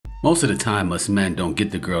Most of the time, us men don't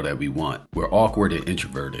get the girl that we want. We're awkward and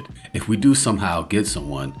introverted. If we do somehow get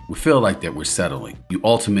someone, we feel like that we're settling. You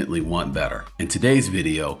ultimately want better. In today's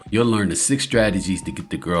video, you'll learn the 6 strategies to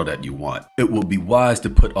get the girl that you want. It will be wise to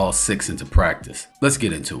put all 6 into practice. Let's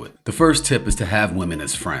get into it. The first tip is to have women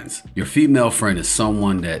as friends. Your female friend is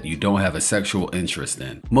someone that you don't have a sexual interest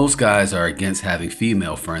in. Most guys are against having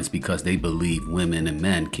female friends because they believe women and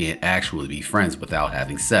men can't actually be friends without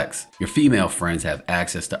having sex. Your female friends have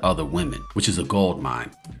access to other women, which is a gold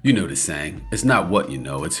mine. You know the saying, it's not what you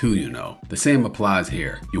know, it's who you know. The same applies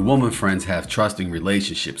here. Your woman friends have trusting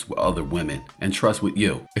relationships with other women and trust with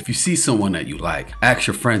you. If you see someone that you like, ask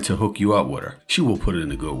your friend to hook you up with her. She will put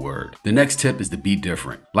in a good word. The next tip is to be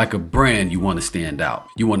different. Like a brand, you want to stand out.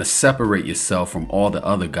 You want to separate yourself from all the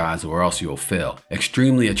other guys or else you'll fail.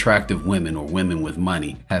 Extremely attractive women or women with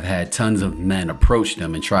money have had tons of men approach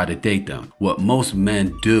them and try to date them. What most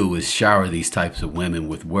men do is shower these types of women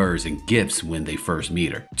with words and gifts when they first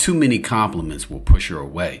meet her. Too many compliments will push her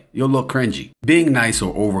away. You'll look cringy. Being nice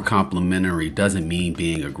or over complimentary doesn't mean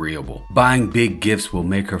being agreeable. Buying big gifts will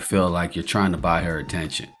make her feel like you're trying to buy her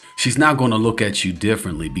attention. She's not going to look at you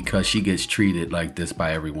differently because she gets treated like this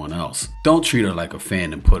by everyone else. Don't treat her like a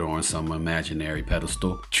fan and put her on some imaginary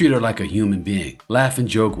pedestal. Treat her like a human being. Laugh and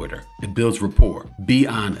joke with her. It builds rapport. Be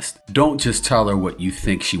honest. Don't just tell her what you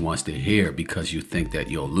think she wants to hear because you think that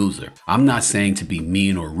you'll lose her. I'm not saying to be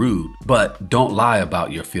mean or rude, but don't lie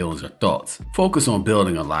about your feelings or thoughts. Focus on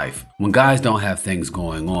building a life. When guys don't have things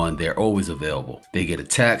going on, they're always available. They get a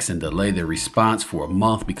text and delay their response for a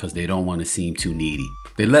month because they don't want to seem too needy.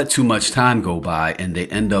 They let too much time go by and they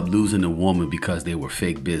end up losing the woman because they were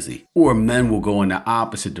fake busy. Or men will go in the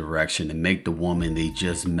opposite direction and make the woman they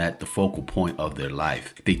just met the focal point of their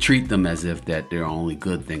life. They treat them as if that they're the only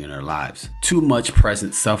good thing in their lives. Too much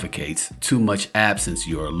presence suffocates. Too much absence,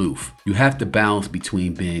 you're aloof. You have to balance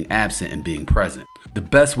between being absent and being present. The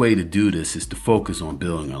best way to do this is to focus on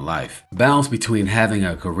building a life. Balance between having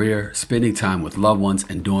a career, spending time with loved ones,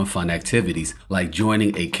 and doing fun activities like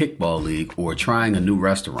joining a kickball league or trying a new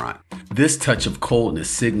restaurant. This touch of coldness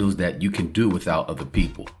signals that you can do without other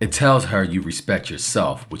people. It tells her you respect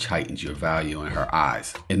yourself, which heightens your value in her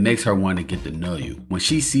eyes. It makes her want to get to know you. When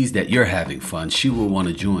she sees that you're having fun, she will want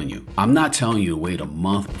to join you. I'm not telling you to wait a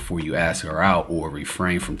month before you ask her out or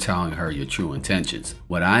refrain from telling her your true intentions.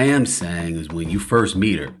 What I am saying is when you first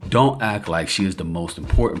meet her, don't act like she is the most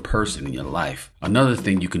important person in your life. Another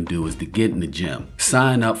thing you can do is to get in the gym.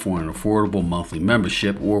 Sign up for an affordable monthly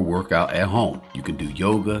membership or workout at home. You can do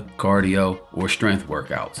yoga, cardio, or strength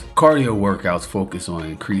workouts. Cardio workouts focus on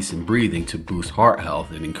increasing breathing to boost heart health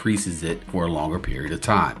and increases it for a longer period of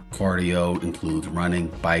time. Cardio includes running,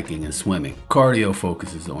 biking, and swimming. Cardio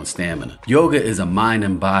focuses on stamina. Yoga is a mind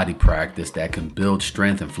and body practice that can build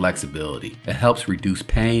strength and flexibility. It helps reduce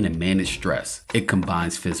pain and manage stress. It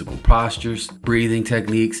combines physical postures, breathing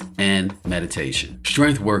techniques, and meditation.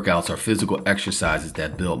 Strength workouts are physical exercises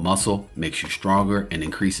that build muscle, makes you stronger, and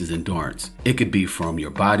increases endurance. It could be from your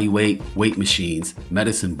body weight, weight machines,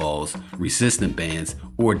 medicine balls, resistant bands,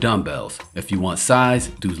 or dumbbells. If you want size,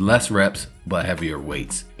 do less reps but heavier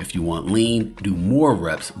weights. If you want lean, do more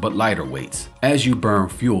reps but lighter weights. As you burn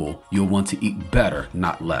fuel, you'll want to eat better,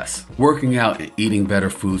 not less. Working out and eating better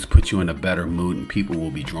foods put you in a better mood and people will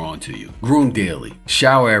be drawn to you. Groom daily.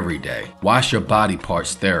 Shower every day. Wash your body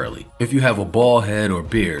parts thoroughly. If you have a bald head or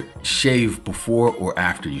beard, shave before or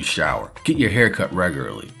after you shower. Get your hair cut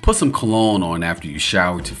regularly. Put some cologne on after you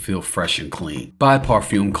shower to feel fresh and clean. Buy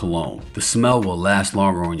perfume cologne. The smell will last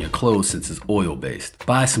longer on your clothes since it's oil-based.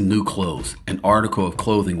 Buy some new clothes. An article of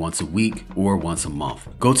clothing once a week or once a month.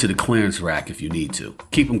 Go to the clearance rack if you need to.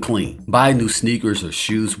 Keep them clean. Buy new sneakers or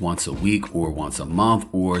shoes once a week or once a month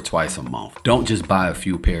or twice a month. Don't just buy a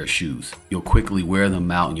few pair of shoes. You'll quickly wear them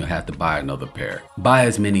out and you'll have to buy another pair. Buy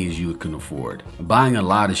as many as you can afford. Buying a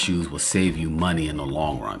lot of shoes will save you money in the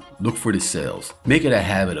long run. Look for the sales. Make it a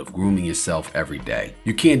habit of grooming yourself every day.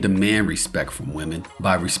 You can't demand respect from women.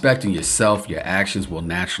 By respecting yourself, your actions will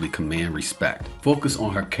naturally command respect. Focus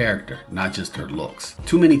on her character, not just her looks.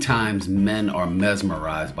 Too many times men are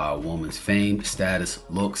mesmerized by a woman's fame, status,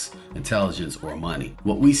 looks, intelligence, or money.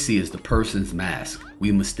 What we see is the person's mask.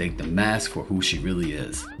 We mistake the mask for who she really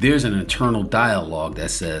is. There's an internal dialogue that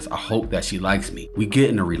says, I hope that she likes me. We get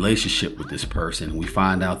in a relationship with this person and we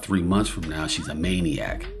find out 3 months from now she's a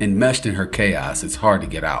maniac. Enmeshed in her chaos, it's hard to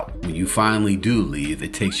get out. When you finally do leave,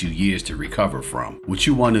 it takes you years to recover from. What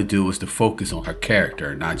you want to do is to focus on her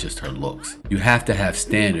character, not just her looks. You have to have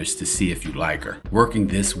standards to see if you like her. Working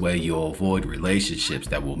this way, you'll avoid relationships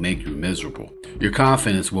that will make you miserable. Your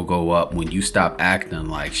confidence will go go up when you stop acting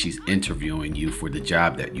like she's interviewing you for the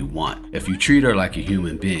job that you want. If you treat her like a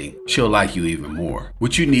human being, she'll like you even more.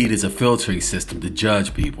 What you need is a filtering system to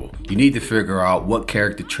judge people. You need to figure out what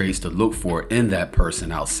character traits to look for in that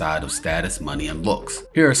person outside of status, money, and looks.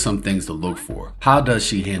 Here are some things to look for. How does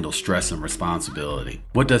she handle stress and responsibility?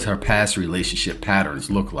 What does her past relationship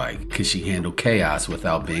patterns look like? Can she handle chaos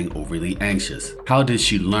without being overly anxious? How did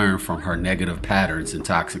she learn from her negative patterns and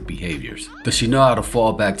toxic behaviors? Does she know how to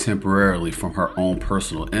fall back temporarily from her own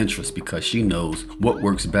personal interests because she knows what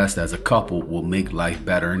works best as a couple will make life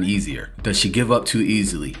better and easier? Does she give up too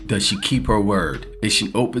easily? Does she keep her word? Is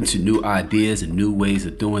she open to new ideas and new ways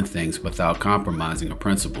of doing things without compromising her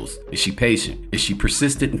principles? Is she patient? Is she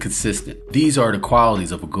persistent and consistent? These are the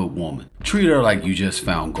qualities of a good woman. Treat her like you just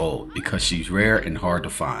found gold because she's rare and hard to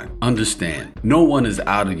find. Understand, no one is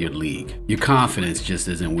out of your league. Your confidence just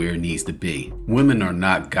isn't where it needs to be. Women are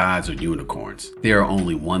not gods or unicorns. They are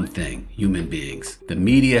only one thing, human beings. The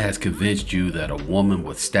media has convinced you that a woman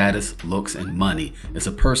with status, looks, and money is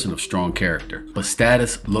a person of strong character. But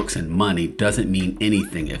status, looks, and money doesn't mean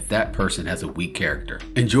anything if that person has a weak character.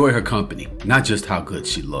 Enjoy her company, not just how good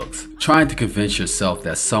she looks. Trying to convince yourself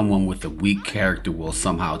that someone with a weak character will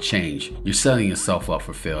somehow change, you're setting yourself up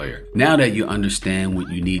for failure. Now that you understand what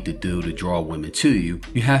you need to do to draw women to you,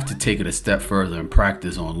 you have to take it a step further and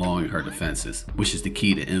practice on lowering her defenses, which is the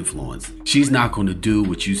key to influence. She's not going to do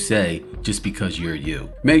what you say just because you're you.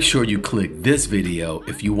 Make sure you click this video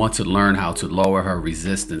if you want to learn how to lower her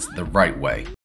resistance the right way.